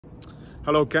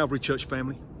Hello, Calvary Church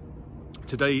family.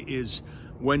 Today is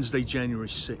Wednesday, January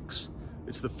 6th.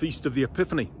 It's the Feast of the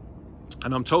Epiphany.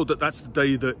 And I'm told that that's the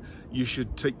day that you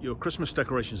should take your Christmas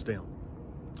decorations down.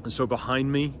 And so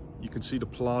behind me, you can see the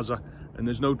plaza and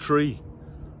there's no tree.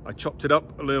 I chopped it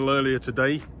up a little earlier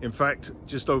today. In fact,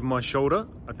 just over my shoulder,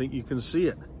 I think you can see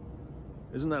it.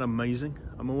 Isn't that amazing?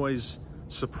 I'm always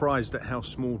surprised at how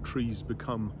small trees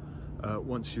become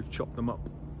once you've chopped them up.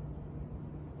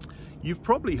 You've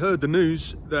probably heard the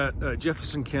news that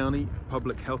Jefferson County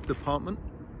Public Health Department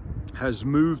has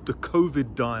moved the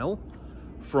COVID dial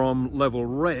from level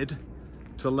red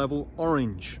to level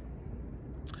orange.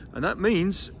 And that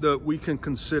means that we can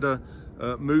consider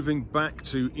moving back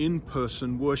to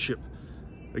in-person worship.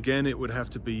 Again, it would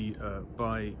have to be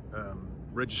by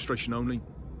registration only,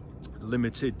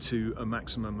 limited to a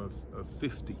maximum of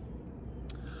 50.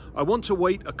 I want to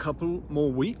wait a couple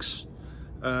more weeks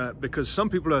because some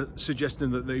people are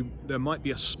suggesting that there might be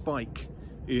a spike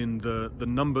in the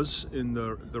numbers, in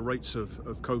the rates of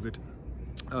COVID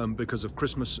because of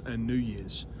Christmas and New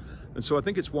Year's. And so I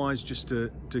think it's wise just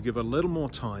to give a little more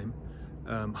time.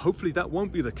 Hopefully that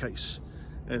won't be the case.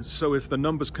 And so if the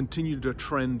numbers continue to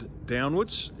trend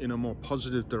downwards in a more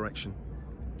positive direction,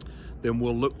 then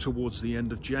we'll look towards the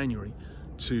end of January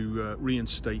to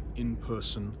reinstate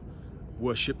in-person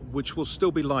worship, which will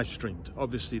still be live streamed.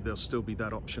 Obviously, there'll still be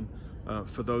that option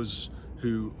for those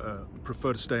who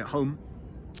prefer to stay at home,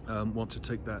 want to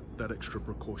take that extra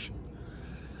precaution.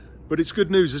 But it's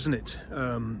good news, isn't it?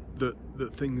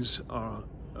 That things are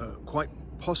quite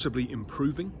possibly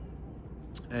improving,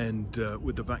 and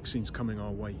with the vaccines coming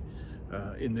our way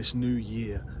in this new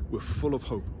year, we're full of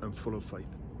hope and full of faith.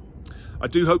 I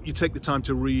do hope you take the time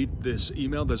to read this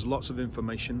email. There's lots of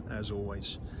information as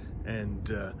always,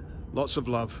 and lots of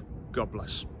love. God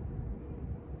bless.